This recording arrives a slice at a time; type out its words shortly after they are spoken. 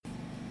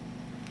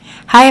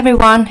Hi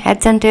everyone,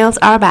 Heads and Tails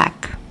are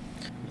back.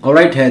 All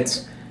right,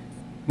 heads.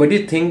 What do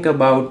you think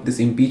about this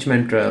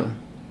impeachment trial?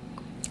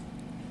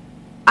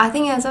 I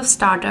think, as of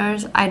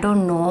starters, I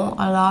don't know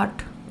a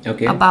lot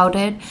Okay. about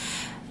it.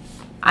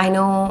 I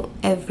know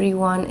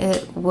everyone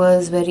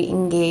was very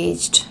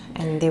engaged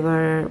and they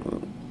were.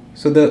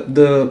 So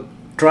the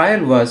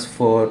trial was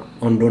for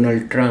on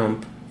Donald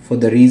Trump for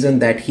the reason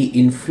that he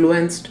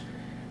influenced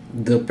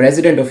the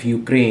president of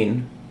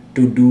Ukraine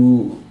to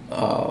do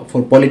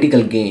for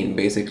political gain,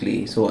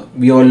 basically. So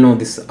we all know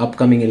this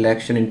upcoming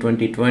election in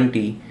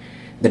 2020,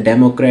 the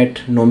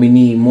Democrat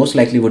nominee most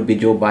likely would be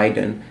Joe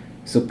Biden.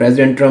 So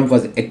President Trump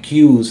was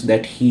accused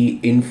that he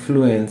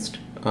influenced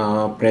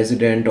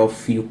president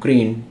of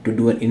Ukraine to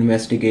do an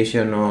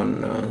investigation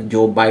on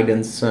Joe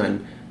Biden's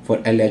son for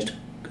alleged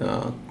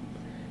uh,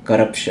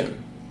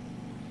 corruption.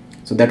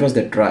 So that was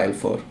the trial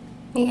for.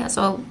 Yeah,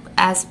 so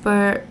as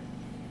per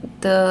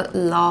the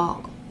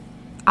law,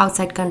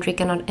 outside country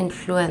cannot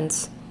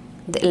influence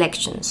the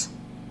elections.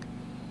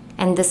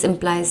 And this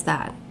implies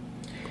that.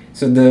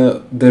 So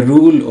the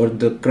rule or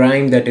the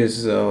crime that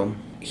is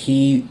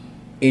he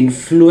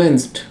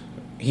influenced.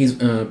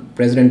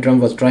 President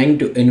Trump was trying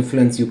to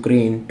influence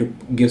Ukraine to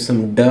give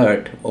some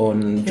dirt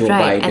on Joe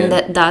Right, Biden.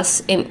 and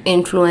thus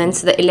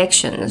influence the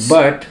elections.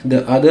 But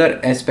the other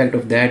aspect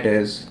of that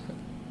is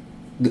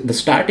the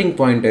starting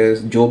point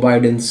is Joe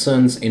Biden's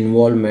son's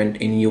involvement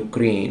in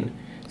Ukraine,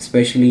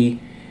 especially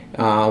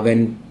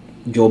when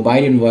Joe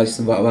Biden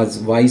was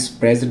vice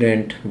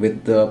president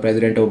with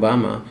President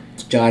Obama.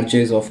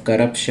 Charges of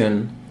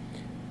corruption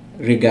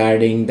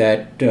regarding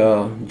that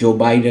Joe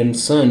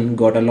Biden's son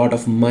got a lot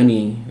of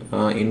money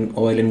in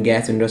oil and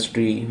gas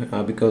industry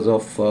because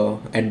of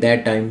at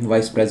that time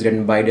Vice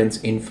President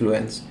Biden's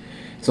influence.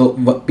 So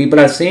people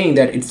are saying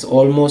that it's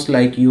almost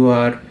like you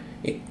are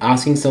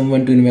asking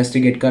someone to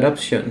investigate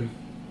corruption.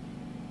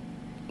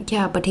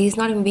 Yeah, but he's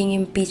not even being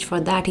impeached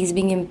for that. He's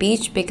being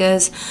impeached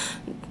because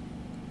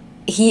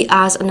he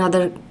asked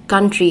another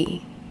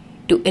country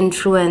to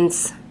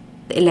influence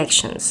the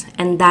elections,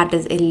 and that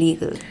is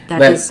illegal.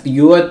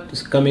 You are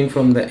coming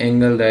from the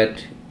angle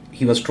that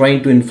he was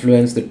trying to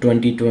influence the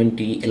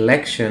 2020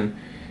 election.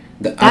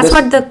 That's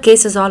what the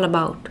case is all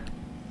about,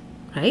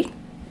 right?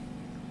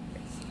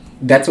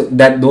 Those were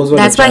the charges.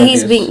 That's why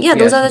he's being. Yeah,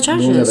 those are the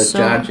charges. Those are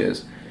the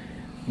charges.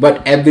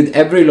 But with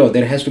every law,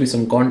 there has to be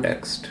some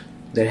context.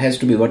 There has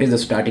to be what is the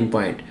starting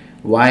point.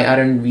 Why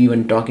aren't we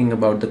even talking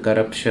about the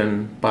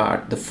corruption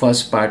part, the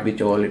first part,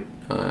 which all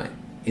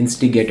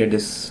instigated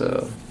this?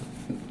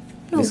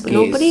 This case?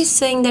 Nobody's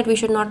saying that we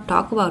should not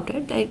talk about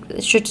it.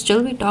 It should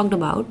still be talked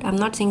about. I'm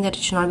not saying that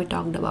it should not be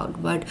talked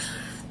about, but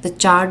the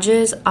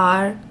charges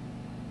are: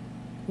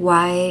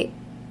 why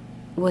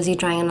was he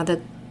trying another?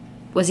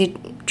 Was he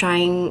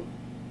trying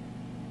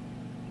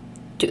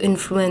to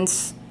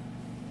influence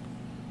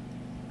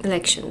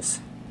elections?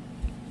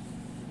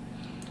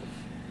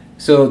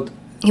 So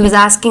he was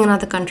asking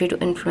another country to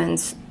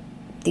influence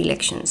the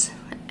elections,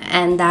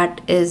 and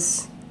that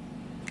is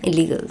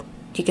illegal.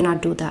 You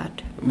cannot do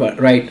that. But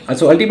right.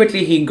 So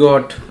ultimately, he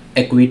got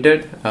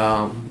acquitted.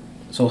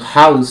 So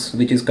House,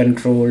 which is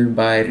controlled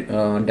by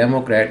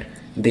Democrat,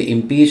 they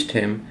impeached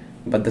him.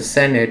 But the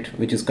Senate,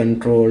 which is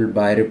controlled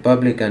by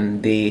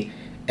Republican, they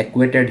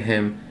acquitted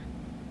him.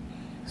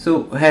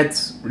 So,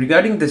 heads,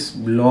 regarding this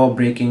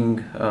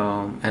law-breaking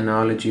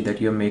analogy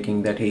that you're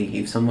making, that hey,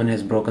 if someone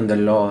has broken the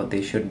law,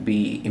 they should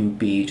be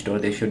impeached or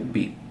they should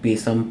pay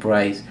some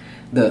price.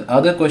 The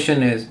other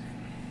question is,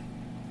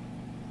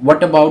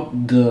 what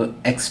about the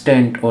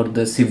extent or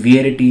the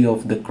severity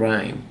of the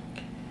crime?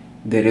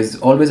 There is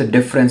always a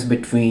difference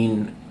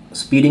between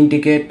speeding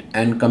ticket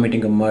and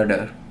committing a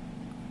murder.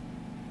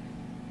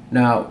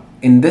 Now,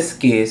 in this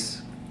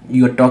case,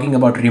 you are talking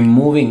about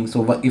removing.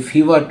 So, if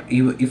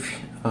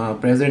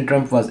President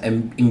Trump was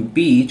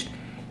impeached,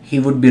 he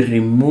would be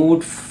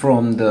removed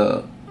from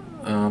the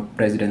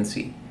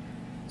presidency.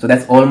 So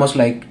that's almost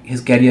like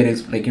his career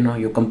is like,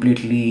 you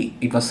completely.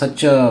 It was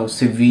such a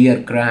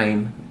severe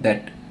crime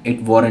that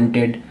it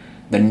warranted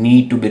the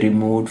need to be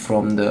removed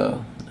from the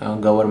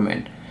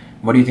government.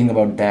 What do you think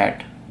about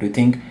that? Do you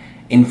think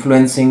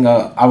influencing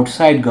a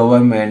outside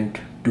government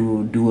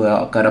to do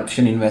a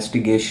corruption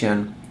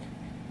investigation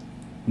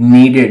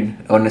needed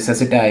or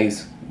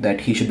necessitates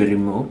that he should be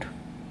removed?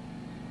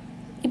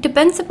 It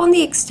depends upon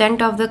the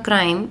extent of the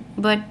crime,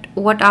 but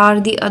what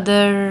are the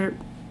other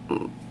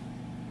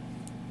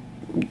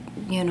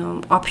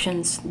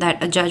options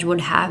that a judge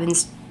would have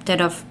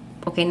instead of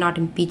not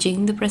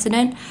impeaching the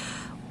president?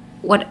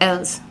 What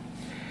else?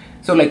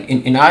 So like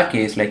in our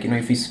case, like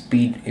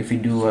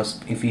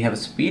if we have a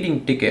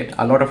speeding ticket,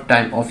 a lot of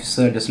time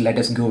officer just let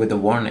us go with a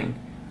warning.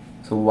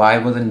 So why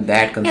wasn't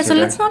that considered? Yeah, so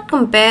let's not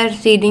compare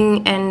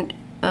speeding and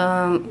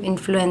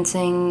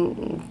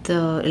influencing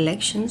the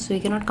elections. So we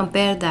cannot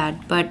compare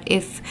that. But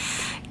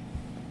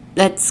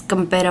let's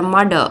compare a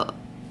murder.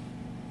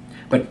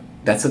 But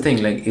that's the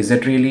thing. Like, is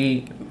it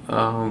really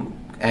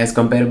as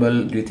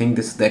comparable? Do you think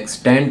the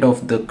extent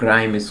of the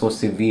crime is so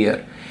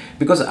severe?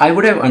 Because I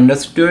would have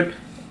understood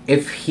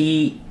if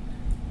he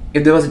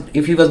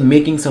if he was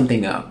making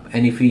something up,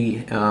 and if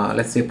he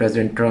let's say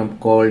President Trump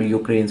called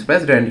Ukraine's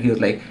president, he was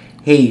like,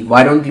 hey,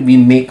 why don't we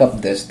make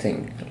up this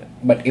thing?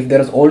 But if there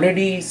was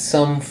already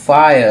some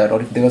fire,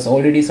 or if there was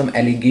already some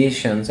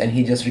allegations, and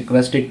he just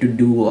requested to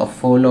do a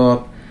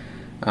follow-up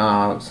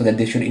so that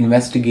they should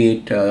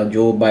investigate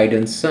Joe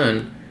Biden's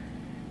son,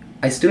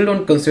 I still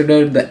don't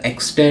consider the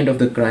extent of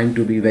the crime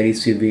to be very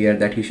severe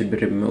that he should be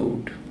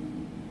removed.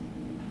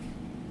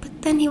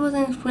 But then he was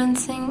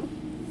influencing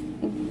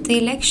the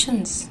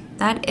elections.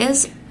 That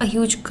is a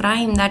huge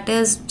crime. That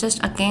is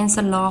just against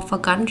the law of a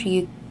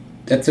country.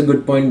 That's a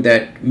good point,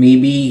 that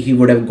maybe he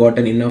would have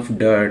gotten enough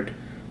dirt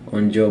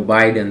on Joe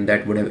Biden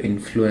that would have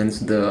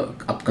influenced the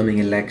upcoming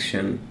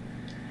election.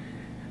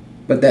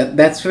 But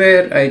that's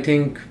where I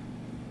think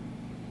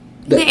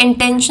the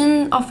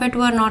intention of it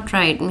were not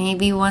right.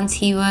 Maybe once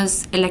he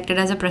was elected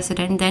as a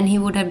president, then he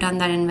would have done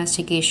that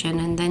investigation,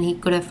 and then he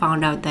could have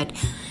found out that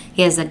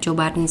yes, that Joe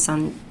Biden's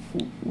son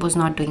was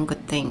not doing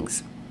good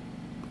things.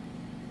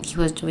 He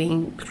was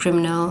doing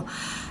criminal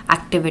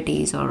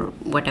activities or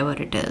whatever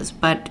it is.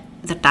 But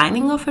the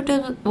timing of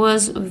it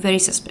was very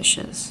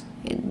suspicious.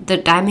 The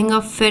timing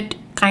of it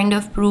kind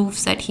of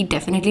proves that he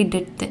definitely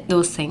did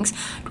those things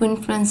to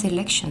influence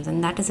elections,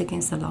 and that is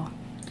against the law.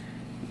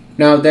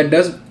 Now that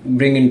does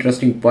bring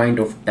interesting point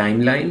of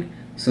timeline.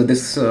 So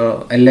this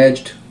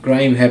alleged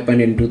crime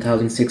happened in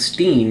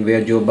 2016,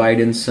 where Joe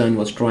Biden's son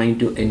was trying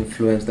to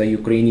influence the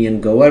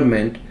Ukrainian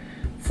government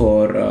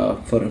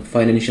for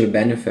financial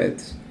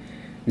benefits.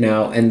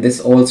 Now, and this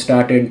all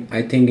started,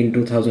 I think, in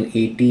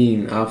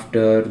 2018,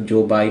 after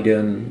Joe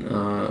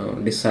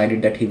Biden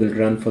decided that he will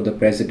run for the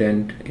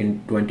president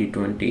in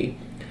 2020.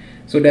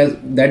 So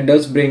that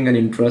does bring an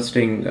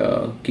interesting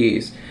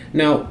case.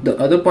 Now, the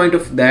other point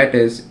of that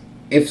is,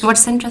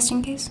 what's the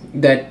interesting case?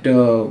 That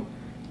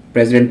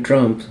President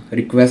Trump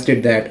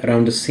requested that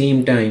around the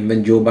same time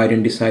when Joe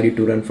Biden decided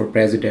to run for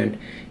president.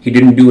 He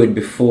didn't do it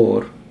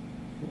before,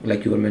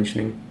 like you were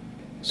mentioning.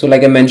 So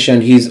like I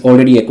mentioned, he's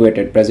already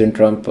acquitted, President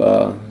Trump,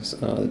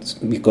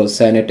 because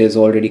Senate is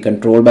already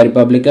controlled by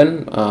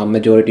Republican.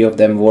 Majority of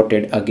them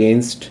voted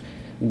against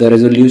the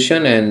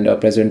resolution, and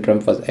President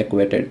Trump was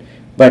acquitted.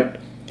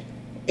 But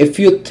if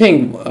you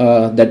think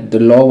that the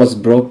law was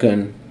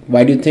broken,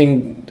 why do you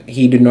think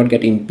he did not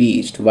get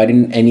impeached? Why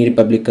didn't any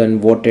Republican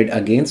voted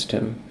against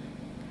him?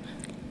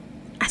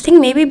 I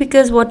think maybe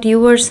because what you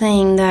were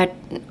saying, that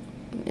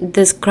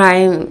this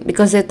crime,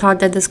 because they thought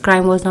that this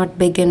crime was not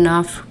big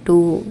enough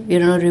to,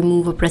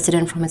 remove a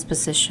president from his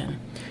position.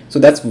 So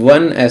that's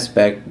one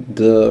aspect.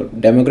 The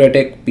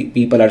Democratic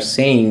people are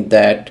saying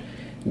that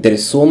there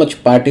is so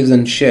much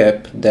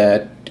partisanship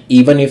that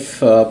even if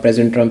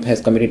President Trump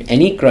has committed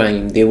any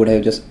crime, they would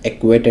have just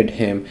acquitted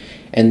him.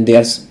 And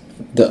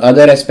the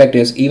other aspect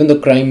is, even the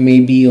crime may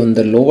be on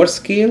the lower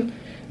scale,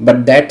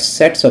 but that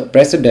sets a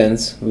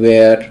precedence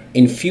where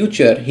in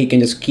future he can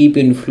just keep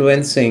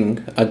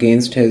influencing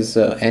against his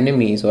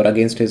enemies or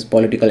against his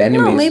political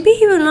enemies. No, maybe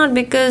he will not,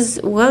 because,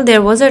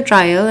 there was a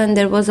trial and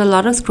there was a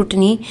lot of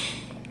scrutiny.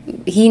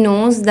 He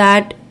knows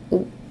that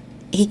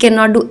he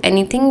cannot do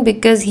anything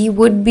because he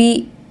would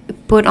be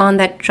put on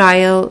that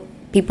trial.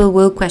 People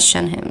will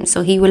question him,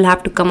 so he will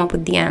have to come up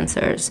with the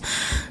answers.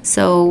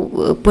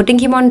 So putting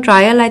him on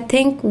trial, I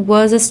think,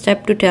 was a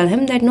step to tell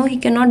him that no, he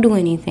cannot do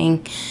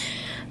anything.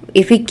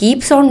 If he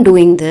keeps on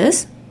doing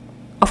this,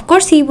 of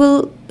course he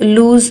will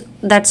lose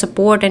that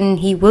support and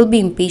he will be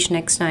impeached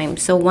next time.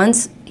 So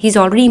once he's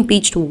already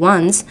impeached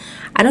once,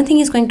 I don't think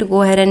he's going to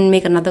go ahead and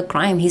make another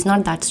crime. He's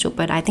not that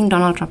stupid. I think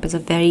Donald Trump is a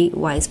very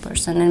wise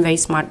person and very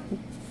smart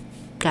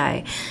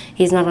guy.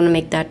 He's not going to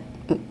make that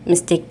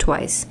mistake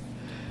twice.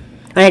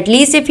 But at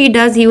least if he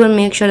does, he will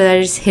make sure that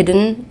it's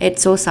hidden.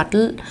 It's so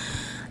subtle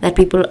that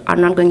people are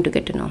not going to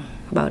get to know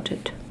about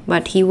it.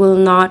 But he will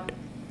not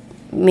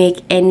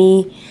make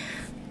any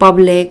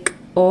public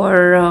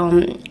or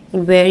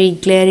very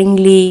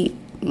glaringly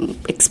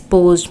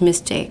exposed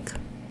mistake.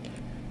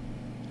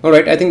 All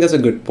right, I think that's a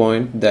good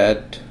point,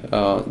 that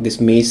this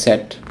may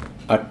set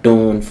a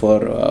tone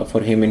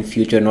for him in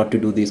future not to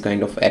do these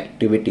kind of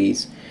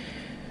activities.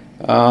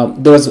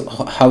 There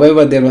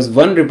was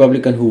one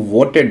Republican who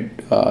voted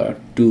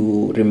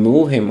to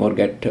remove him or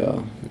get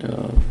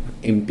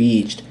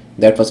impeached.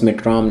 That was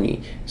Mitt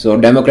Romney. So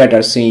Democrats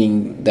are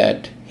saying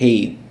that,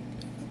 hey...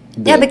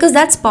 because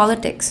that's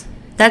politics.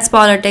 That's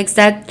politics,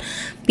 that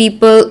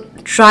people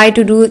try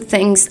to do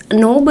things.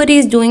 Nobody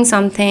is doing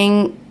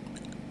something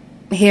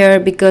here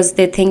because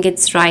they think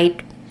it's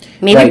right.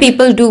 Maybe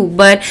people do,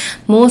 but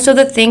most of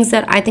the things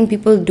that I think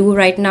people do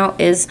right now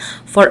is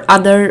for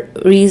other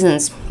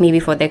reasons. Maybe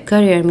for their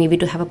career, maybe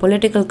to have a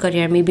political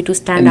career, maybe to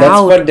stand out. And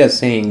that's what they're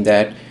saying,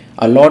 that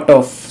a lot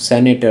of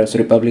senators,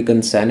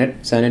 Republican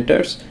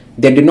senators,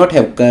 they did not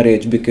have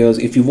courage, because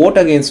if you vote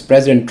against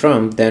President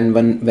Trump, then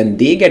when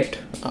they get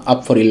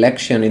up for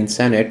election in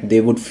Senate, they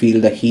would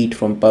feel the heat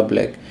from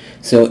public.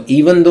 So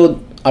even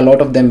though a lot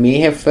of them may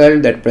have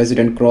felt that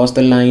President crossed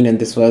the line and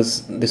this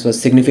was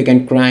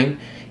significant crime,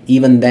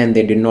 even then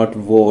they did not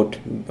vote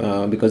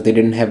because they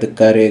didn't have the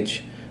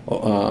courage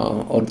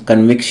or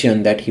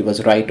conviction that he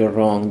was right or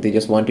wrong. They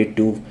just wanted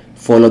to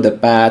follow the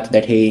path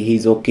that hey,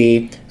 he's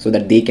okay, so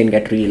that they can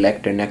get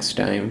re-elected next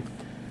time.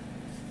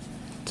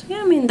 So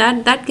yeah, I mean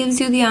that gives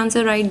you the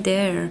answer right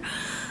there.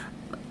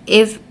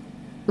 If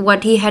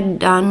what he had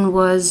done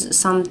was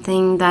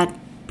something that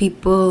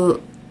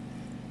people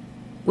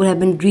would have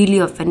been really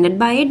offended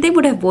by it, they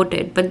would have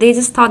voted. But they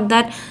just thought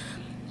that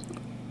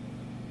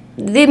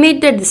they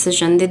made their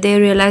decision. They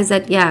realized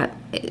that yeah,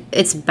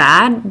 it's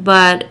bad,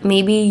 but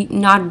maybe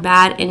not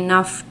bad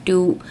enough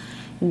to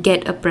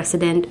get a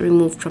president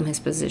removed from his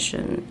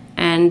position.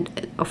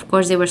 And of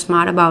course, they were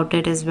smart about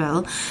it as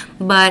well.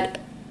 But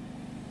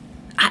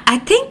I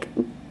think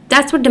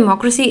that's what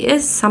democracy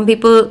is. Some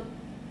people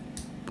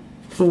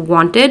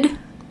wanted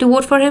to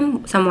vote for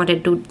him, some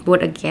wanted to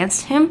vote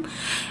against him,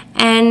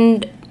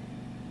 and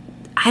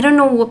I don't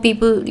know what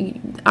people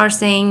are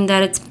saying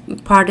that it's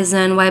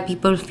partisan, why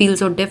people feel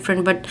so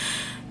different, but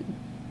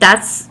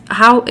that's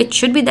how it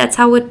should be. That's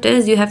how it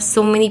is. You have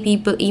so many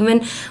people.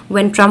 Even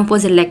when Trump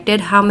was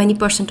elected, how many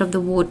percent of the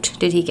vote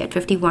did he get?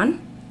 51?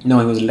 No,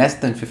 it was less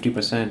than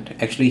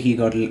 50%. Actually, he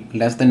got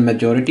less than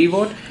majority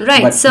vote.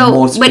 Right. But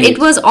but it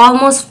was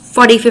almost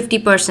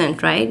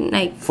 40-50%, right?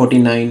 Like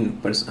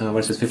 49%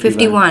 versus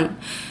 51.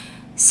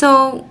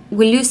 So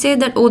will you say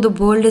that the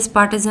world is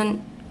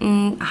partisan?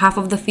 Half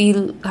of the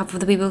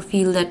people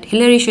feel that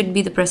Hillary should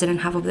be the president.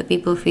 Half of the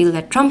people feel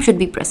that Trump should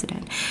be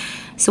president.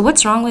 So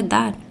what's wrong with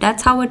that?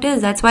 That's how it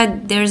is. That's why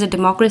there's a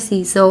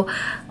democracy. So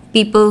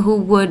people who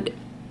would,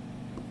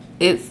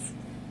 if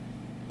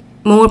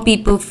more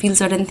people feel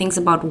certain things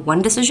about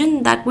one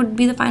decision, that would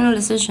be the final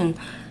decision.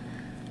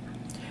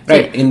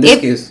 Right. In this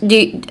case, do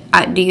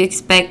you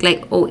expect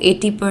like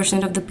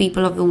 80% of the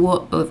people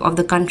of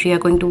the country are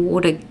going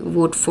to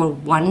vote for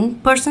one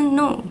person?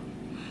 No.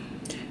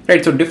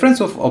 Right. So difference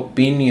of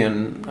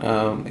opinion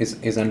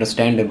is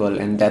understandable,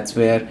 and that's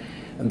where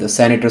the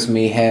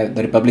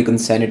Republican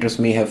senators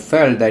may have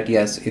felt that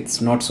yes,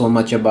 it's not so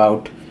much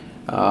about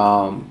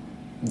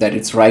that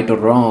it's right or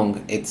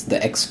wrong. It's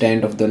the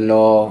extent of the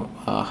law,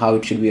 how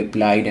it should be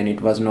applied, and it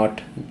was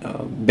not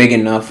big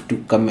enough to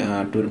come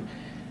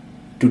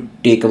to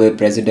take away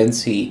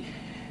presidency.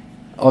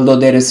 Although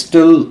there is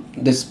still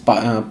this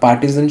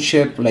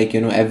partisanship, like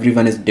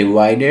everyone is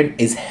divided,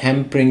 is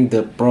hampering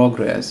the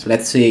progress.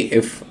 Let's say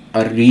if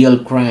a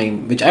real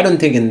crime, which I don't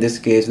think in this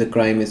case the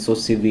crime is so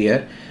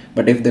severe,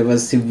 but if there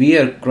was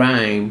severe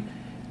crime,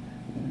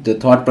 the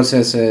thought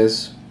process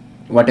is,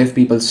 what if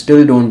people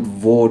still don't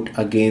vote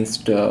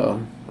against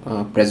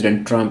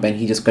President Trump and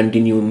he just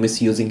continue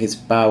misusing his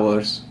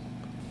powers?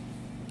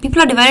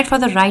 People are divided for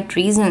the right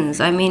reasons.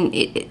 I mean,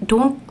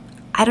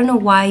 I don't know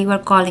why you are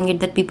calling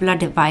it that people are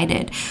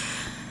divided.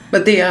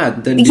 But they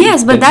are.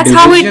 Yes, but that's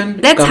how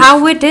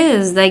it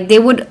is. Like they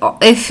would,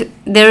 if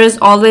there is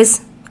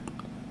always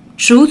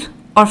truth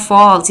or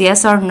false,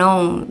 yes or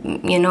no,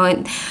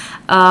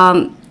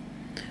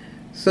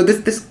 So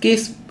this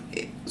case,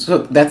 so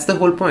that's the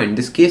whole point.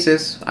 This case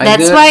is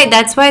either...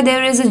 That's why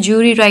there is a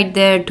jury right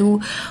there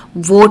to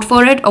vote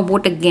for it or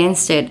vote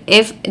against it.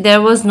 If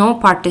there was no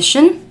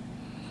partition,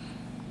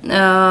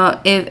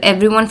 if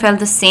everyone felt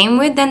the same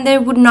way, then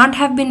there would not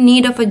have been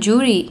need of a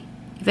jury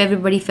if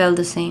everybody felt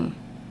the same.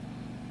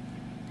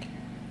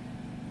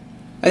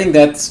 I think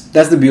that's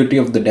the beauty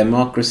of the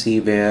democracy,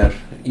 where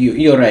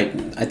you're right.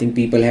 I think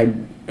people have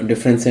a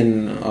difference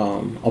in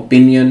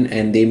opinion,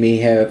 and they may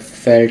have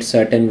felt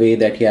certain way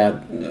that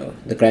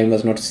the crime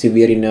was not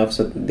severe enough,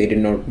 so they did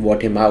not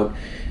vote him out.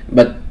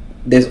 But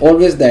there's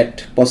always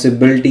that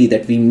possibility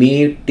that we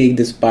may take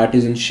this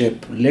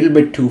partisanship a little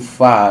bit too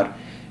far,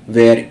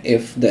 where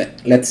if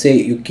let's say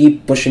you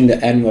keep pushing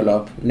the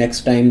envelope,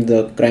 next time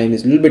the crime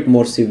is a little bit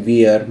more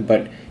severe,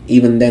 but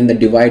even then the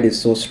divide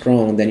is so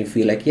strong, then you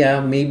feel like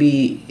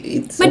maybe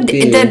it's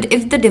okay. But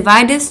if the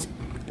divide is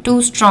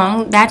too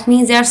strong, that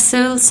means there are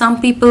still some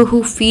people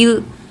who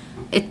feel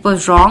it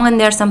was wrong and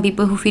there are some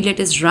people who feel it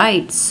is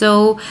right.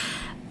 So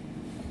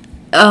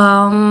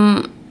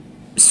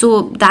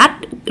so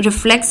that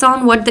reflects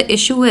on what the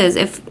issue is.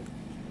 If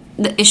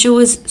the issue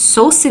is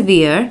so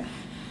severe,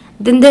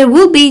 then there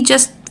will be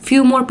just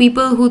few more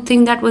people who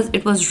think that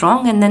it was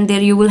wrong, and then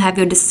there you will have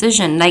your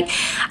decision. Like,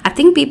 I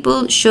think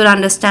people should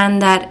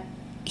understand that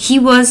he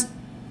was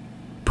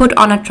put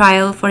on a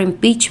trial for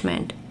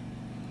impeachment.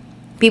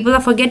 People are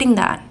forgetting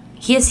that.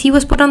 Yes, he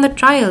was put on the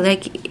trial.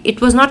 Like,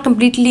 it was not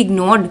completely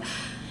ignored,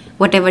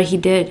 whatever he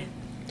did.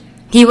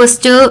 He was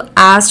still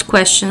asked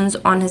questions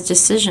on his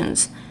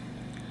decisions.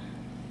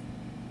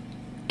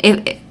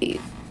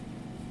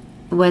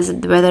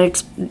 Whether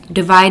it's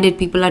divided,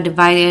 people are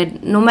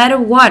divided, no matter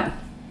what.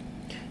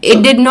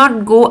 It did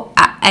not go,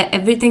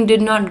 everything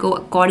did not go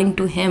according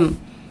to him.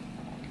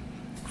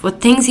 For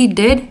things he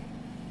did,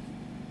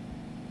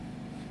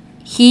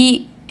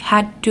 he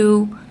had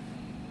to,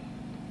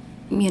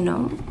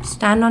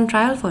 stand on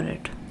trial for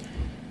it.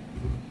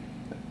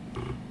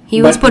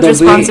 He was put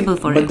responsible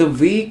for it. But the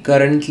way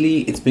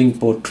currently it's being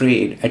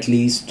portrayed, at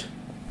least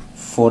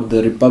for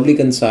the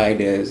Republican side,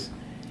 is,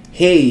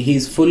 hey,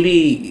 he's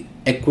fully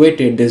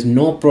acquitted, there's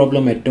no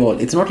problem at all.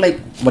 It's not like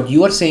what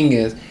you are saying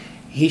is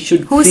he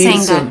should Who's feel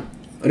saying some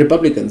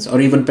Republicans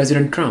or even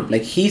President Trump.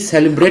 Like he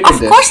celebrated Of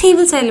this. course, he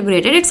will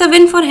celebrate it. It's a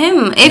win for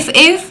him.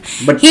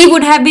 If But- he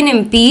would have been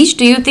impeached,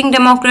 do you think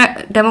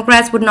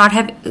Democrats would not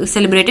have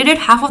celebrated it?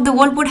 Half of the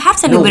world would have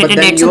celebrated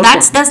then it. So your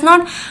that po- does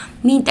not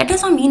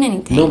mean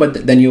anything. No,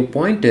 but then your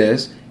point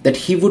is that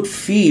he would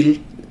feel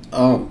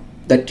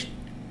that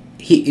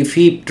if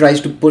he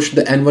tries to push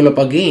the envelope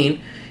again,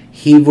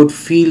 he would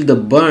feel the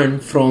burn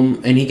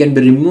from, and he can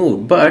be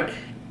removed. But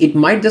it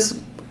might just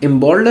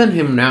embolden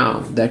him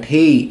now that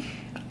hey,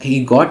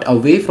 he got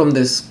away from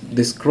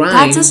this crime.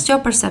 That's just your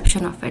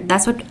perception of it.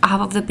 That's what half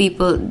of the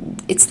people.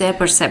 It's their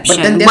perception.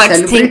 But then they're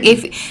think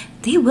celebrating. if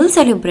they will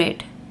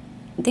celebrate,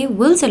 they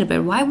will celebrate.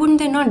 Why wouldn't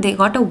they not? They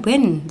got a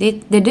win. They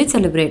did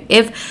celebrate.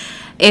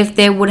 If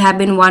there would have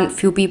been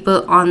few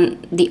people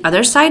on the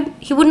other side,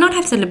 he would not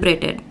have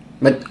celebrated.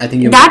 But I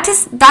think That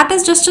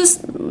is just a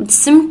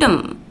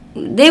symptom.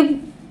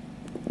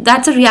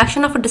 That's a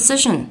reaction of a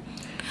decision.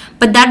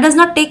 But that does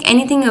not take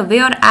anything away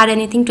or add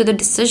anything to the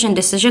decision.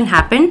 Decision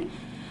happened,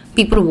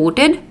 people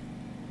voted,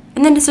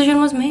 and then decision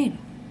was made.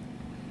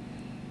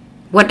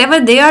 Whatever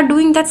they are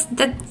doing, that's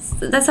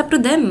up to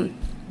them.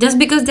 Just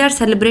because they are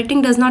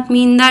celebrating does not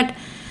mean that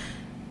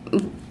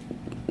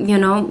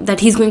that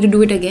he's going to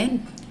do it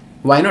again.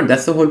 Why not?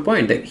 That's the whole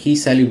point. That he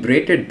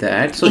celebrated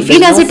that. So If he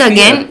there's does no it fear.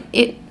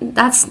 again,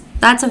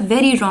 that's a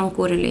very wrong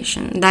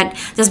correlation. That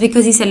just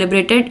because he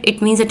celebrated,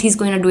 it means that he's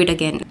going to do it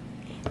again.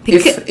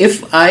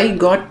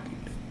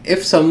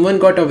 If someone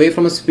got away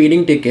from a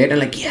speeding ticket and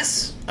like,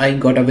 yes, I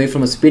got away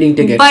from a speeding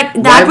ticket, But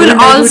why that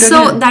wouldn't I do it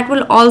again? that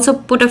will also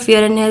put a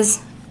fear in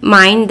his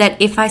mind that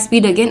if I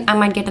speed again, I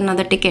might get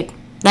another ticket.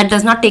 That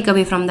does not take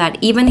away from that.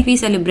 Even if he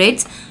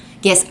celebrates,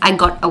 yes, I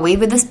got away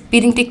with the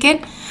speeding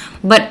ticket,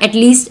 but at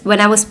least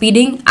when I was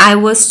speeding, I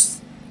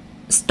was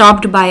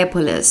stopped by a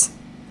police.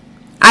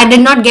 I did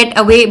not get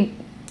away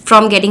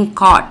from getting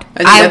caught.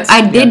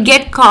 I did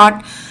get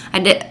caught.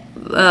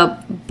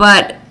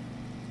 But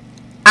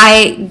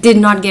I did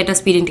not get a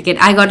speeding ticket.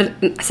 I got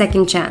a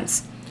second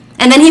chance.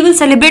 And then he will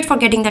celebrate for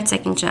getting that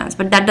second chance.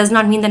 But that does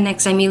not mean the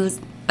next time he will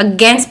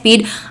again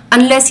speed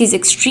unless he's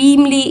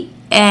extremely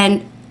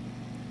and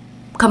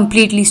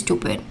completely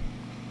stupid.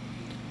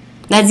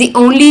 That's the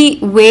only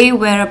way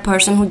where a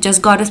person who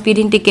just got a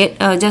speeding ticket,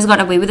 just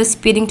got away with a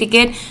speeding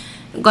ticket,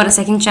 got a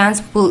second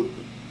chance, will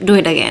do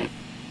it again.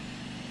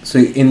 So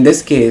in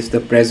this case,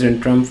 the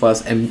President Trump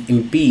was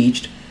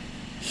impeached.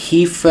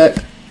 He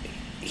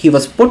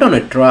was put on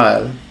a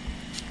trial.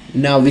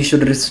 Now we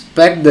should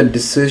respect the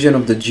decision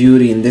of the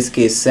jury, in this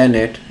case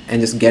Senate,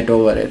 and just get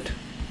over it.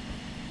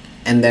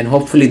 And then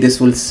hopefully this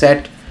will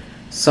set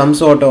some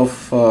sort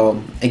of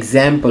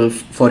example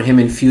for him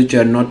in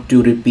future not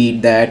to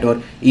repeat that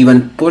or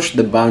even push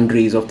the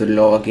boundaries of the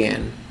law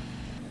again.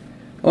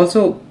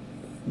 Also,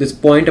 this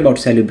point about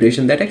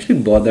celebration, that actually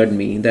bothered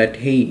me, that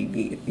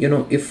hey,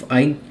 if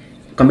I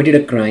committed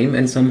a crime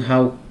and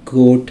somehow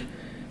court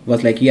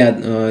was like,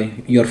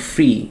 you're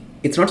free,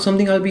 it's not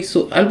something I'll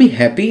be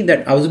happy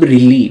that I was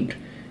relieved,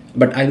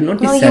 but I will not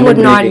be No, you celebrating.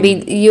 would not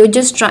be. You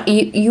just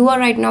you are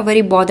right now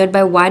very bothered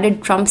by why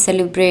did Trump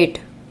celebrate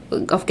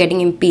of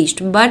getting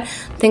impeached. But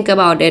think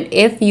about it.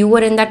 If you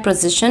were in that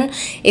position,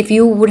 if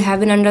you would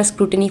have been under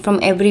scrutiny from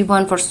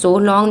everyone for so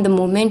long, the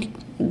moment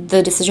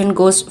the decision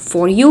goes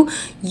for you,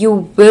 you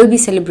will be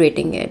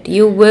celebrating it.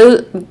 You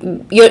will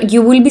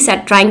be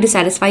trying to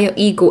satisfy your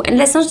ego. And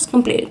let's not just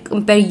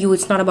compare you.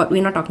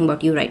 We're not talking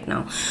about you right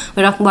now.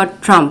 We're talking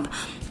about Trump.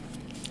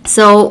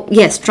 So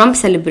yes, Trump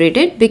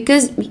celebrated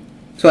because.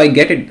 So I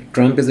get it.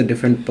 Trump is a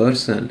different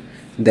person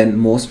than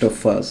most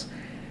of us.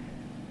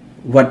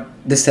 What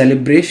the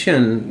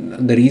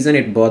celebration, the reason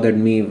it bothered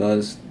me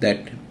was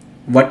that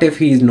what if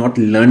he is not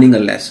learning a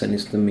lesson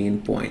is the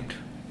main point.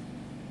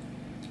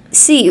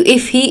 See, do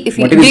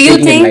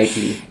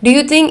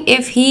you think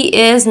if he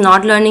is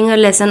not learning a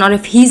lesson or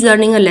if he's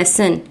learning a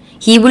lesson,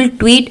 he will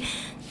tweet,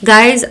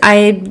 guys,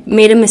 I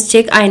made a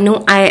mistake, I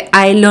know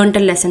I learned a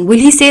lesson. Will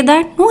he say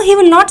that? No, he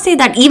will not say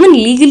that. Even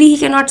legally he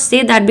cannot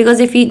say that, because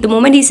the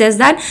moment he says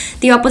that,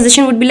 the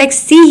opposition would be like,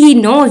 see, he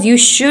knows, you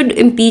should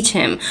impeach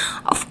him.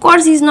 Of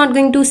course he's not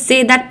going to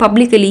say that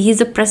publicly. He's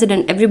the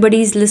president.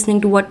 Everybody is listening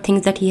to what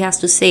things that he has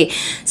to say.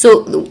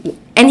 So,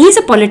 and he's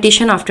a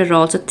politician after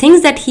all, so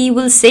things that he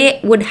will say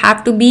would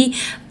have to be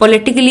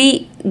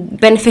politically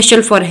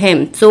beneficial for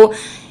him. So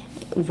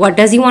what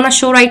does he want to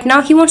show right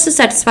now? He wants to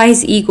satisfy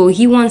his ego.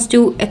 He wants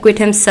to acquit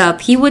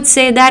himself. He would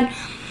say that,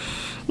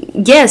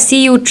 yes,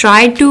 see, you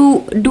tried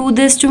to do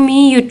this to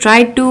me, you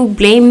tried to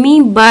blame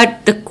me,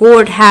 but the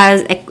court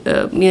has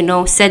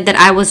said that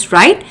I was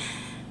right.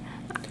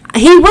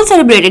 He will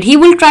celebrate it. He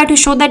will try to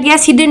show that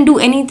yes, he didn't do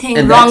anything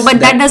wrong, but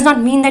that does not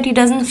mean that he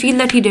doesn't feel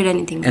that he did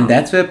anything wrong. And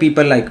that's where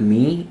people like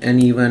me,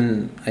 and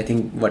even I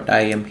think what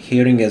I am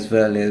hearing as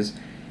well, is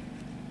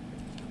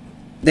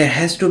there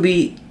has to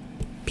be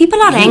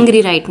people are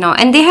angry right now,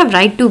 and they have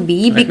right to be,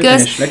 Let me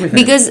because finish, let me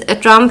finish.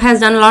 because Trump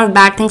has done a lot of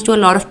bad things to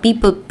a lot of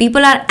people.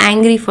 People are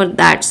angry for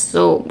that.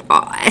 So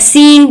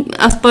seeing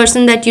a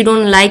person that you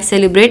don't like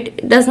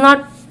celebrate does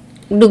not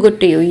do good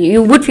to you.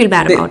 You would feel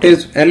bad about it.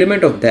 There's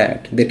element of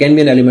that. There can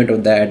be an element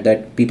of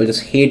that people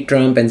just hate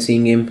Trump, and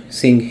seeing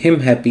him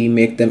happy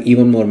make them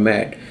even more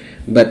mad.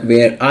 But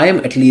where I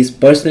am, at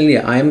least personally,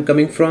 I am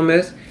coming from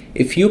is,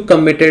 if you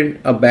committed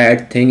a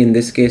bad thing, in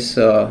this case,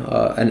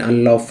 an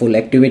unlawful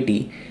activity,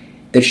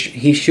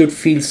 he should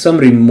feel some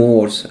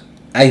remorse.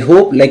 I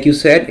hope, like you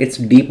said, it's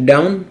deep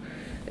down,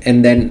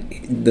 and then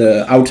the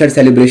outside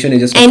celebration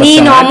is just a Any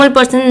facade. normal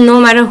person, no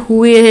matter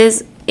who he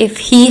is, if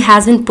he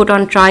hasn't put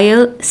on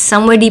trial,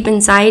 somewhere deep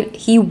inside,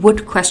 he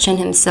would question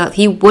himself.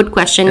 He would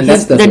question And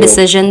that's the the hope.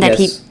 decision that Yes.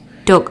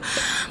 he took.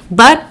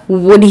 But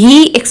would he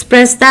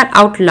express that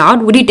out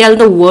loud? Would he tell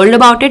the world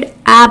about it?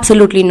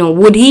 Absolutely no.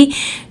 Would he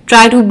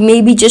try to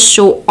maybe just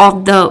show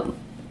off the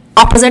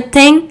opposite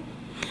thing?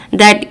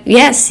 That,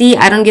 yes, see,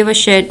 I don't give a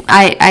shit.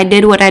 I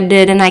did what I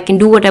did, and I can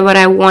do whatever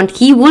I want.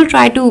 He will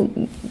try to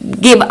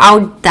give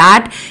out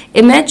that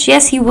image.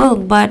 Yes, he will.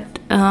 But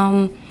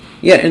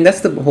Yeah, and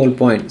that's the whole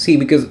point. See,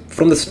 because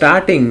from the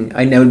starting,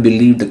 I never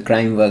believed the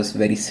crime was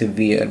very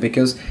severe.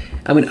 Because,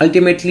 I mean,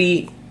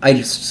 ultimately, I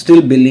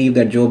still believe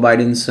that Joe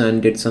Biden's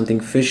son did something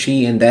fishy,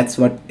 and that's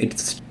what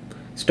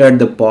stirred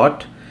the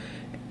pot,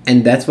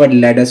 and that's what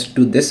led us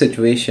to this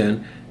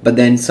situation. But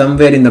then,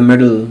 somewhere in the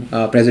middle,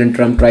 President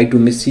Trump tried to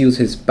misuse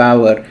his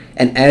power.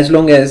 And as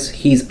long as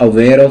he's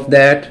aware of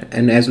that,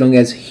 and as long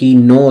as he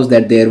knows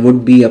that there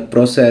would be a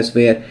process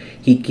where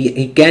he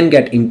can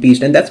get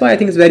impeached, and that's why I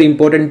think it's very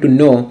important to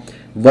know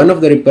one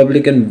of the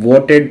Republicans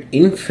voted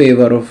in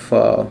favor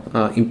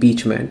of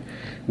impeachment.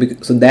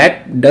 So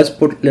that does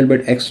put a little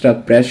bit extra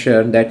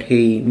pressure that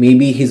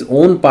maybe his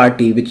own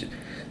party, which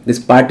this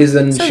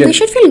partisanship. so we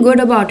should feel good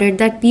about it,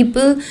 that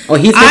people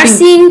he's are getting-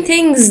 seeing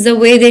things the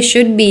way they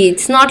should be.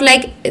 It's not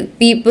like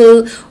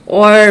people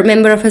or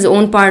member of his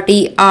own party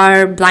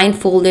are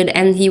blindfolded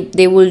and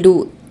they will do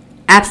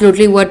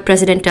absolutely what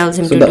president tells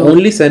him So to the do.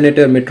 only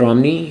senator, Mitt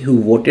Romney, who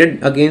voted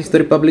against the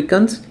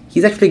Republicans,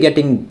 he's actually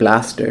getting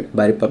blasted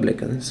by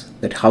Republicans.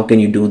 That how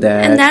can you do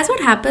that? And that's what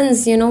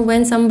happens,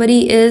 when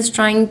somebody is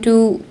trying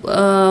to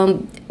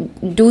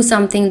do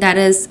something that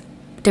is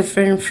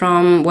different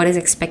from what is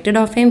expected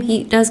of him.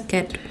 He does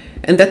get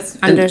and that's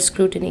under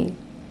scrutiny.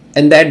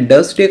 And that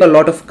does take a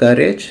lot of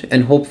courage,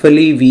 and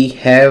hopefully we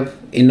have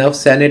enough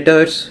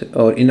senators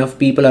or enough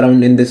people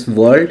around in this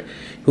world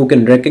who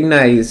can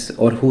recognize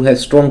or who have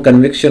strong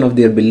conviction of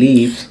their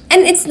beliefs.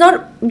 And it's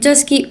not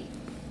just we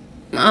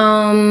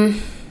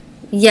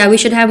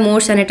should have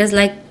more senators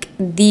like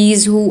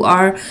these who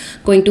are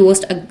going to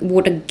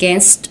vote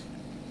against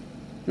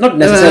Not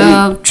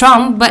necessarily.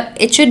 Trump, but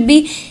it should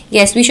be,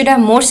 yes, we should have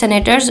more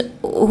senators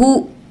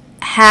who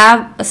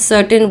have a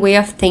certain way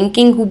of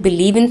thinking, who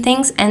believe in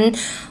things, and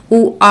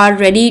who are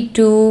ready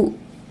to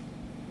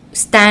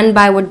stand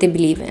by what they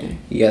believe in.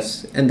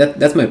 Yes, and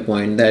that's my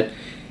point, that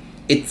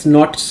it's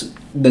not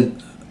the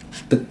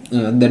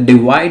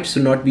divide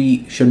should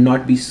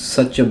not be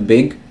such a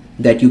big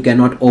that you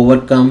cannot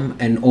overcome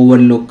and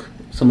overlook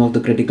some of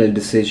the critical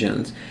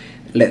decisions.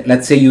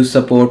 Let's say you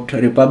support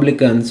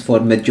Republicans for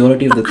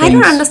majority of the things. I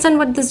don't understand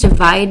what this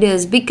divide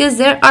is, because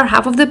there are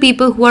half of the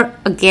people who are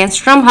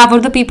against Trump, half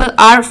of the people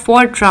are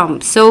for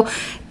Trump. So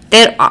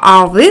there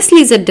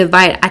obviously is a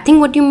divide. I think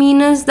what you mean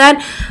is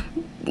that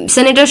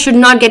senators should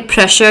not get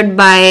pressured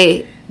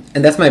by.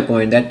 And that's my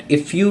point, that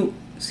if you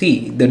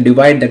see the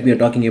divide that we are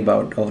talking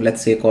about, or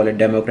let's say call it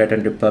Democrat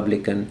and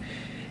Republican,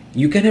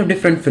 you can have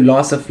different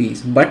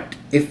philosophies, but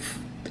if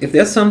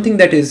there's something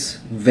that is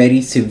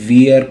very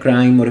severe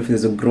crime, or if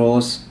there's a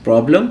gross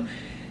problem,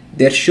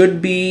 there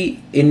should be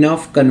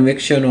enough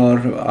conviction or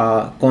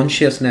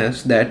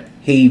consciousness that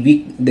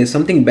there's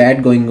something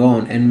bad going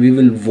on and we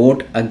will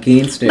vote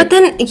against it. But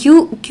then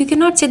you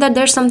cannot say that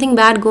there's something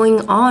bad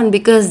going on,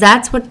 because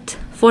that's what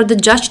for the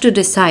judge to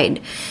decide.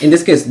 In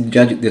this case,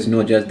 there's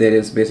no judge, there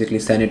is basically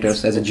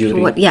senators as a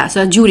jury.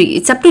 So a jury.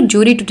 It's up to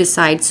jury to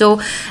decide. So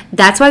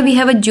that's why we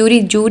have a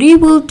jury. Jury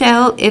will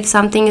tell if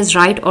something is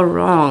right or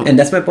wrong. And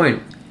that's my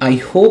point. I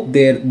hope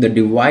the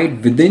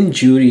divide within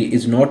jury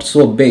is not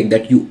so big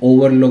that you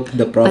overlook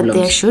the problems.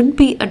 But there should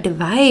be a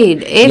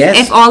divide. Yes.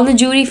 If all the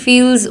jury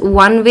feels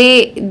one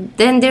way,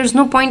 then there's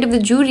no point of the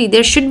jury.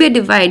 There should be a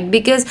divide,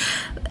 because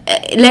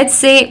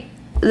let's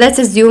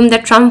assume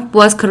that Trump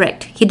was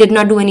correct. He did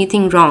not do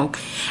anything wrong.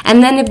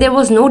 And then if there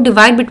was no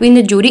divide between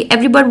the jury,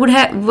 one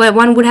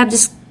would have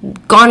just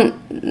gone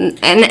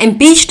and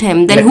impeached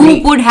him. Then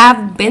who would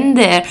have been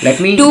there to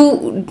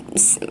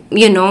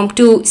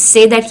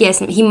say that yes,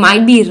 he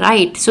might be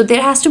right? So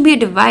there has to be a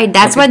divide.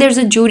 That's why there's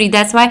a jury.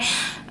 That's why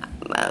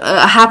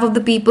half of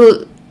the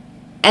people,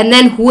 and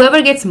then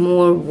whoever gets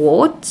more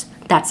votes,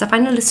 that's the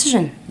final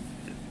decision.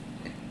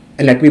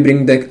 And let me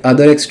bring the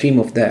other extreme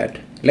of that.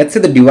 Let's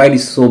say the divide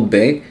is so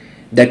big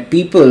that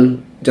people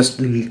just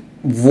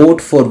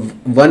vote for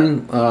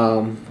one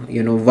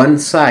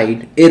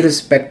side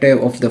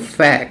irrespective of the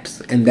facts,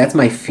 and that's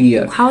my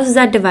fear. How is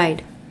that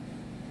divide?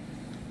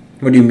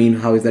 What do you mean?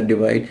 How is that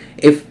divide?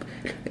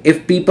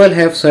 If people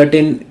have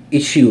certain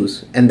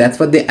issues and that's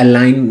what they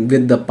align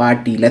with the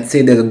party, let's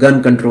say there's a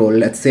gun control,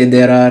 let's say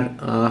there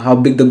are how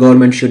big the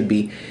government should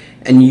be,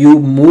 and you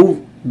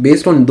move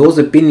based on those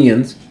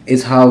opinions,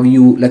 is how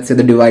you, let's say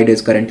the divide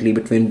is currently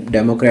between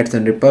Democrats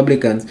and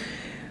Republicans.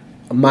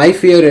 My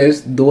fear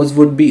is those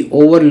would be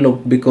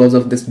overlooked because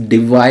of this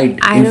divide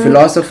in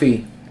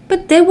philosophy.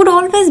 But there would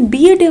always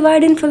be a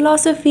divide in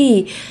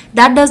philosophy.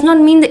 That does not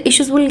mean the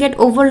issues will get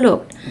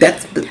overlooked.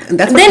 That's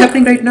what's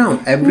happening right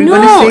now. Everyone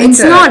is No, saying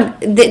it's that. not.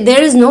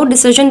 There is no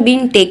decision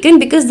being taken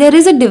because there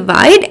is a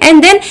divide,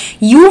 and then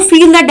you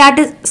feel that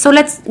is so.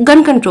 Let's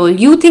gun control.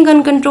 You think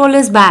gun control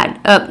is bad.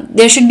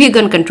 There should be a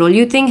gun control.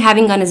 You think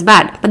having gun is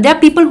bad, but there are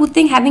people who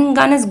think having a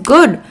gun is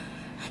good.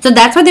 So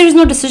that's why there is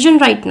no decision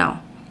right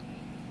now.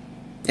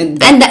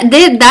 And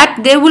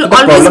there will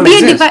always be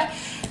a divide.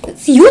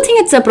 You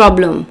think it's a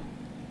problem.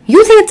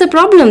 You think it's a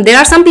problem. There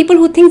are some people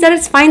who think that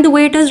it's fine the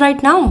way it is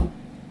right now.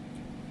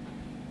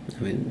 I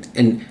mean,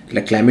 and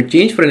like climate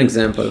change, for an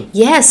example.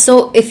 Yes,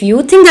 so if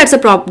you think there's a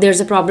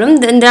problem,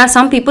 then there are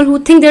some people who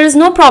think there is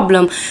no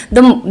problem.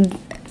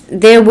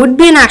 There would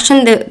be an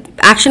action. The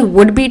action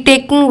would be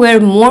taken where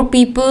more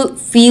people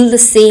feel the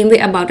same way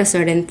about a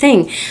certain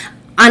thing.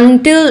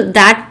 Until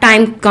that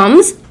time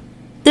comes,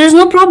 there is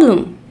no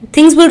problem.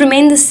 Things will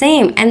remain the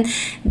same, and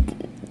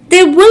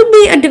there will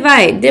be a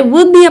divide. There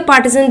will be a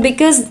partisan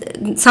because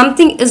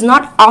something is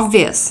not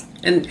obvious.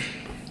 And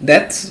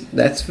that's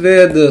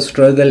where the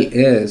struggle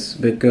is,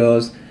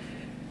 because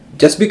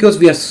just because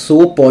we are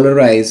so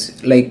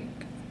polarized, like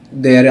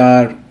there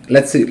are,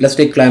 let's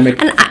take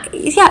climate. And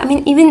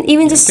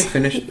even just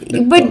finish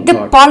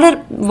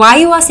why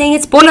you are saying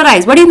it's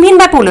polarized? What do you mean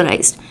by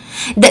polarized?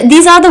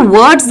 These are the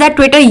words that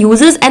Twitter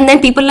uses, and then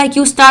people like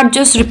you start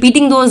just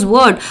repeating those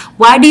words.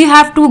 Why do you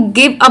have to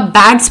give a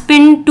bad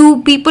spin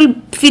to people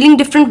feeling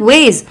different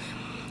ways?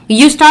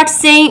 You start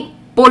saying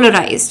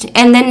polarized,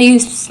 and then you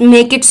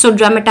make it so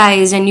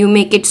dramatized and you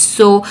make it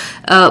so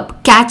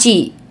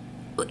catchy.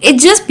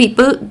 It's just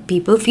people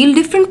feel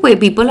different way.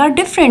 People are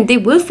different. They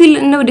will feel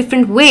in a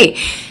different way.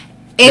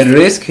 The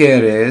risk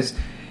here is,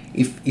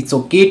 if it's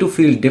okay to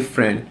feel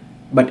different,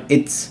 but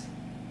it's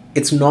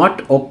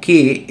not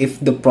okay if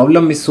the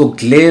problem is so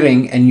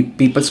glaring and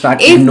people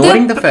start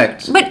ignoring the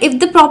facts. But if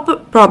the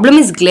problem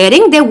is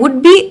glaring, there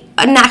would be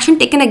an action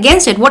taken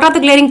against it. What are the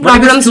glaring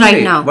problems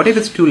right now? What if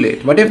it's too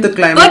late? What if the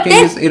climate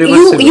change is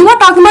irreversible? You are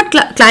talking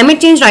about climate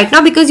change right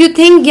now because you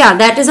think, yeah,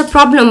 that is a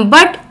problem.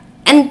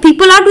 And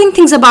people are doing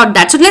things about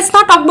that. So let's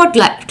not talk about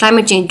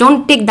climate change.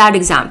 Don't take that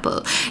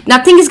example.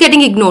 Nothing is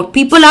getting ignored.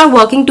 People are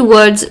working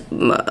towards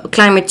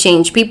climate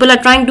change. People are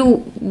trying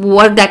to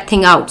work that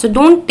thing out. So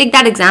don't take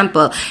that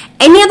example.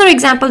 Any other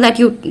example that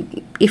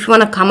if you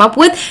want to come up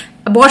with,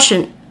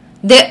 abortion.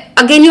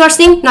 Again, you are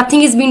saying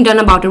nothing is being done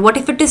about it. What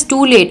if it is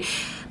too late?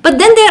 But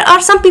then there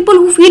are some people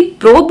who feel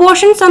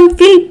pro-abortion, some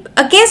feel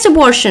against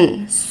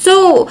abortion.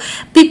 So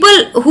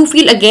people who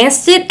feel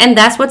against it, and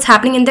that's what's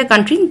happening in their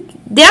country,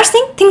 they are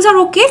saying things are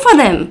okay for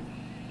them.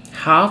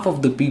 Half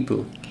of the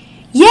people.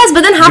 Yes,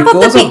 but then half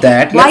because of the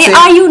people. Why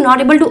are you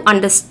not able to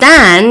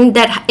understand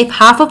that if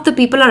half of the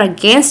people are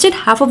against it,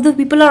 half of the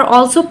people are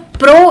also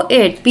pro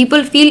it?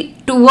 People feel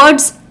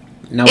towards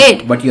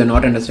it. What you are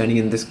not understanding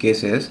in this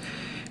case is,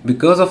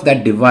 because of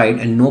that divide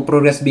and no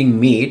progress being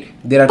made,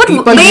 there are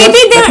people. Maybe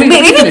there are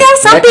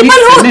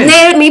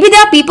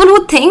people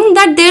who think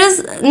that there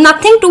is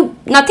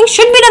nothing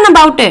should be done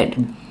about it.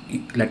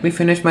 Let me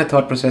finish my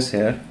thought process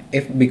here.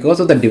 If because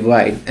of the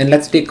divide, and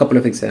let's take a couple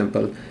of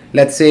examples.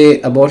 Let's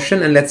say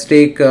abortion, and let's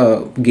take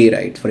gay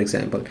rights, for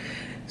example.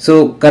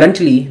 So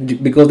currently,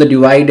 because the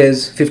divide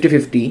is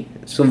 50-50,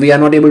 so we are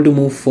not able to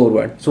move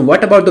forward. So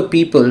what about the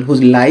people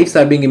whose lives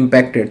are being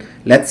impacted?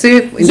 Let's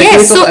say in the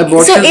case of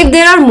abortion. So if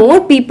there are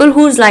more people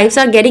whose lives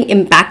are getting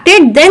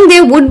impacted, then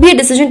there would be a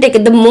decision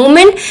taken. The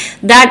moment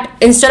that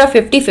instead of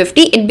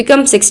 50-50, it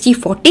becomes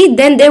 60-40,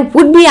 then there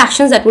would be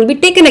actions that will be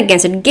taken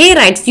against it. Gay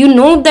rights, you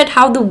know that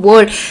how the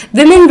world,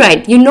 women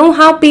rights, you know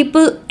how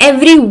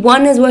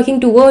everyone is working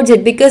towards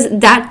it, because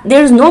that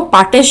there is no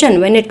partition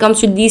when it comes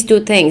to these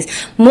two things.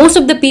 Most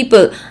of the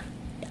people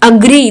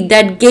agree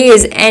that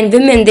gays and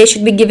women, they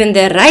should be given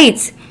their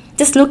rights.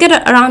 Just look at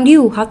around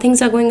you, how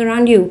things are going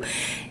around you.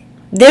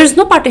 There's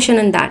no partition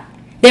in that.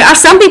 There are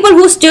some people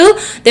who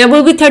there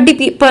will be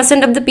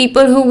 30% of the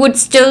people who would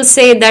still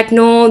say that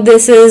no,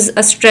 this is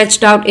a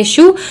stretched out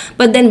issue,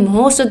 but then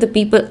most of the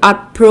people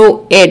are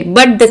pro it.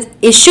 But the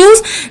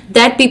issues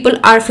that people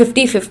are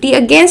 50-50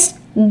 against,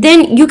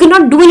 then you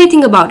cannot do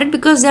anything about it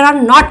because there are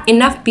not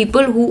enough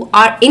people who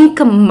are in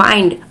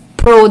combined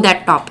pro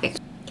that topic.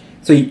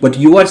 So what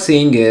you are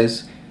saying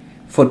is,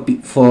 for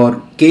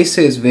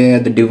cases where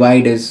the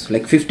divide is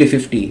like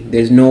 50-50,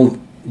 there's no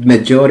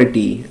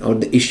majority, or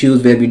the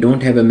issues where we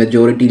don't have a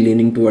majority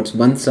leaning towards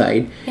one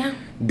side,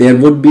 there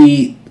would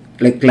be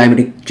like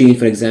climate change,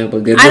 for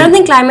example. I don't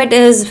think climate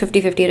is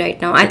 50-50 right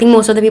now. I think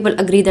most of the people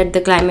agree that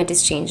the climate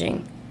is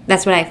changing.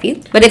 That's what I feel.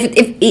 But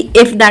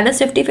if that is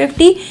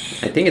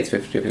 50-50, I think it's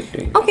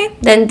 50-50. okay,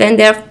 then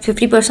there are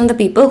 50% of the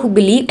people who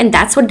believe, and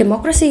that's what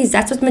democracy is.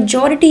 That's what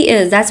majority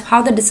is. That's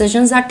how the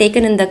decisions are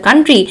taken in the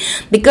country.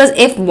 Because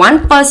if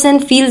one person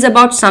feels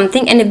about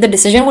something, and if the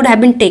decision would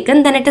have been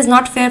taken, then it is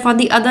not fair for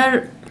the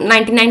other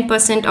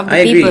 99% of the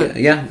I people.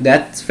 agree. Yeah,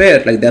 that's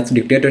fair. Like, that's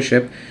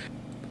dictatorship.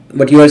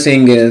 What you are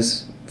saying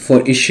is,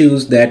 for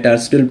issues that are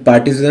still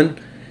partisan,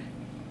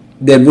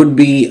 there would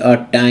be a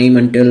time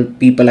until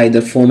people either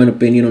form an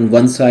opinion on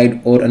one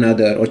side or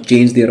another, or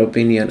change their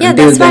opinion. Yeah,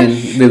 Until that's why.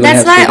 then, we will That's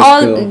have why status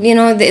all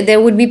quo. there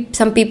would be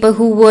some people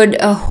who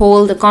would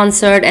hold a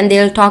concert and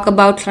they'll talk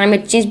about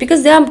climate change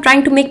because they are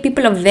trying to make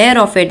people aware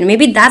of it.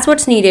 Maybe that's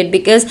what's needed,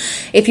 because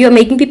if you are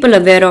making people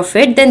aware of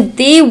it, then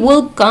they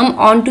will come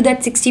onto that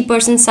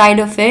 60% side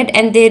of it,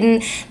 and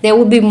then there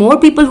will be more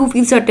people who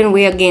feel certain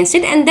way against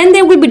it, and then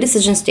there will be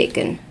decisions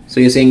taken. So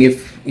you're saying,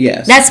 if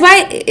yes, That's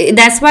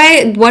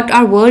why what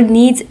our world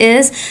needs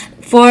is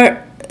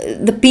for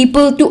the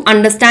people to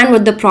understand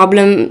what the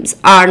problems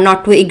are,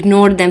 not to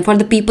ignore them, for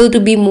the people to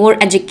be more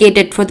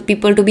educated, for the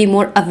people to be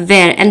more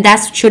aware, and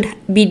that should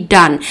be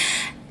done.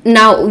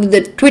 Now,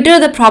 the Twitter,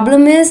 the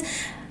problem is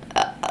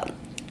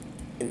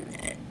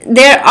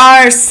there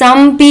are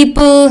some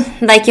people,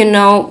 like,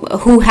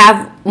 who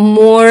have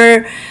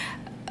more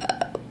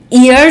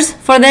ears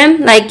for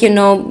them, like,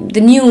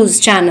 the news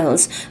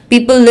channels.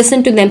 People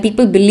listen to them,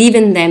 people believe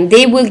in them,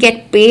 they will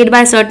get paid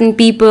by certain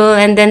people,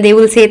 and then they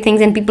will say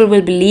things and people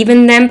will believe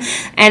in them,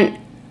 and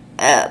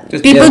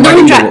just people they're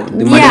don't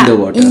muddying the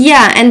water.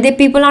 and the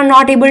people are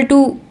not able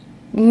to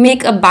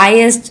make a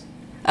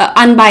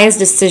unbiased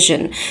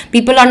decision.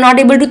 People are not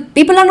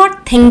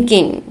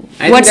thinking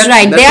I think what's that's-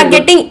 right. that's They a are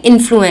good- getting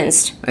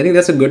influenced. I think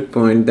that's a good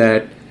point,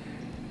 that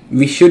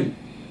we should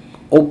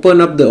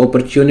open up the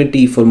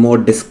opportunity for more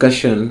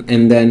discussion,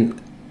 and then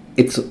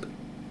it's,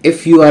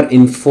 if you are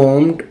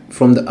informed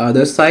from the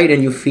other side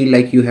and you feel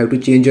like you have to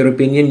change your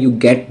opinion, you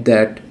get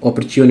that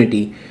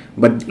opportunity.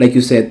 But like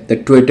you said, the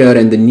Twitter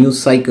and the news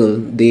cycle,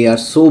 they are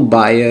so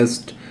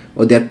biased,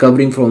 or they are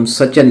covering from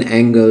such an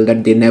angle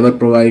that they never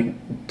provide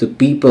the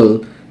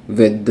people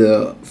with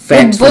the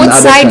facts from Both the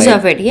other sides side.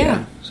 of it,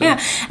 yeah. So- Yeah,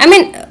 I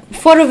mean,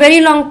 for a very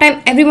long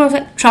time everyone was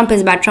like, Trump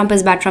is bad, Trump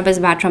is bad, Trump is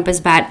bad, Trump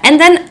is bad. And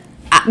then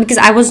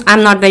because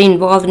I'm not very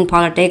involved in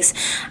politics,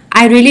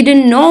 I really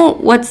didn't know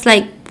what's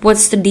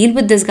the deal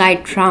with this guy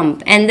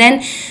Trump. And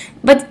then,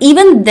 but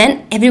even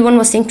then everyone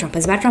was saying Trump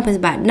is bad, Trump is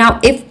bad. Now,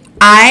 if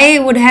I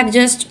would have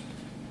just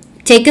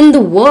taken the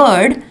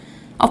word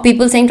of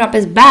people saying Trump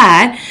is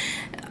bad,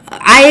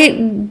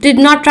 I did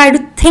not try to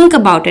think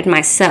about it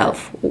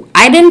myself.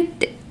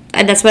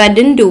 That's what I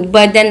didn't do.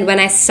 But then when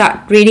I start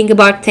reading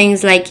about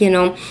things like,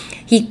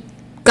 he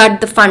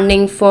cut the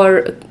funding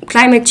for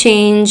climate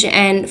change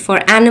and for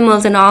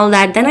animals and all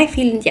that, then I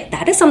feel, yeah,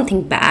 that is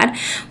something bad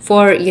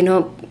for,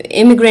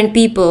 immigrant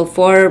people,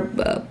 for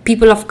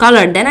people of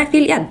color. Then I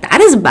feel, yeah, that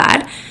is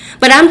bad.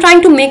 But I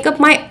tried to make up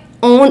my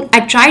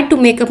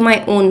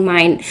own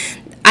mind.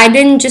 I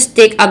didn't just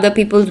take other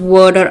people's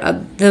word,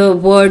 or the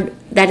word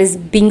that is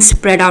being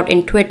spread out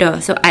in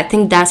Twitter. So I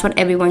think that's what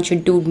everyone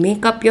should do.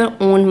 Make up your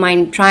own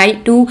mind. Try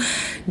to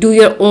do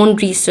your own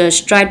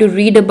research. Try to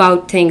read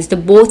about things, the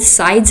both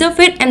sides of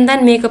it, and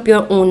then make up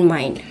your own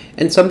mind.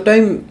 And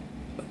sometimes,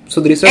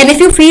 so the research. And if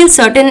you feel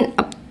certain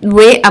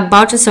way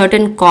about a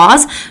certain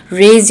cause,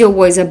 raise your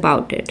voice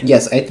about it.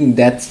 Yes, I think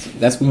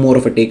that's more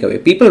of a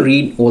takeaway. People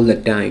read all the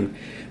time,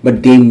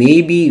 but they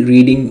may be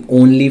reading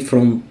only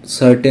from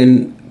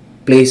certain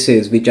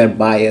places which are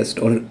biased,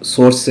 or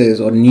sources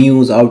or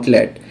news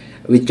outlet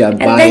which are And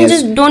biased. then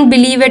just don't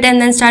believe it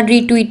and then start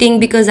retweeting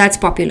because that's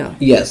popular.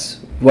 Yes,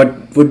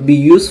 what would be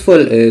useful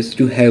is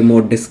to have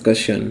more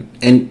discussion,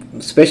 and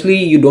especially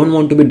you don't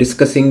want to be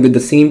discussing with the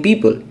same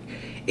people.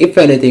 If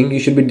anything, you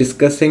should be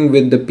discussing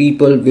with the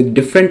people with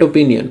different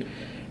opinion.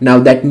 Now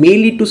that may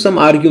lead to some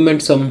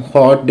argument, some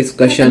hot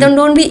discussion. Then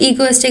don't be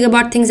egoistic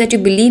about things that you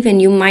believe in.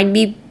 You might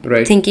be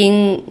Right.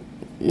 thinking,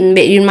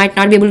 you might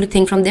not be able to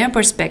think from their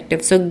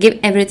perspective. So give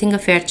everything a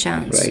fair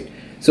chance. Right.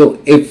 So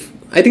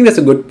I think that's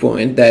a good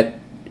point, that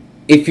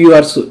if you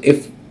are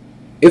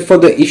if for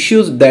the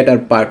issues that are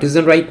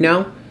partisan right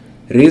now,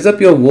 raise up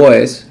your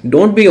voice.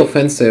 Don't be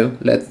offensive.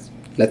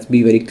 Let's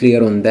be very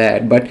clear on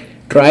that. But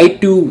try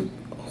to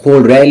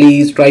hold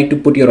rallies. Try to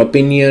put your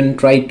opinion.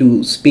 Try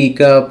to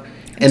speak up,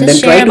 and Just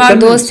then try share to about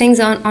convince. those things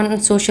on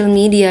social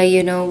media,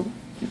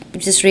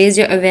 just raise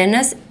your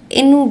awareness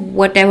in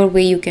whatever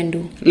way you can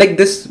do. Like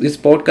this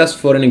podcast,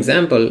 for an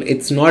example,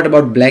 it's not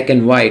about black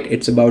and white.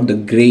 It's about the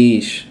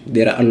grayish.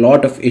 There are a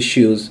lot of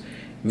issues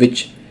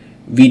which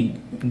we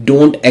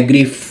don't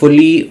agree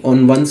fully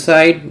on one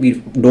side, we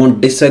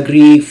don't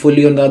disagree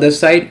fully on the other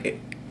side,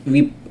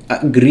 we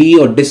agree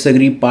or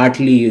disagree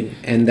partly,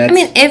 and that's, I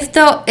mean,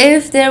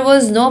 if there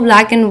was no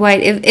black and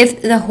white,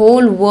 if the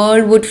whole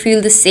world would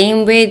feel the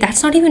same way,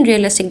 that's not even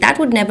realistic. That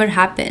would never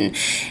happen.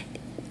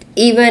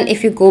 Even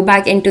if you go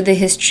back into the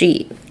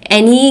history,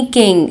 any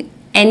king,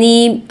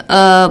 any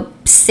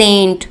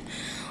saint,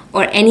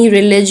 or any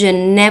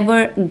religion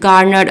never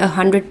garnered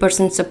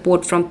 100%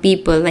 support from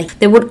people. Like,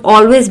 there would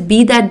always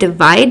be that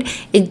divide.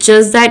 It's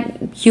just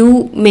that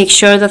you make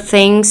sure the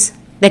things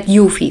that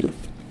you feel.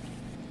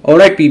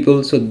 Alright,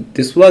 people, so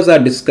this was our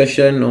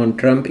discussion on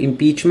Trump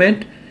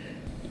impeachment.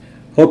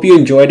 Hope you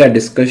enjoyed our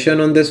discussion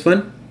on this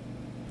one.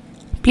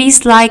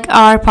 Please like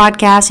our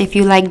podcast if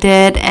you liked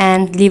it,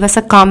 and leave us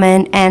a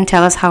comment and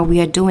tell us how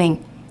we are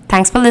doing.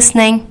 Thanks for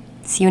listening.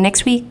 See you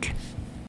next week.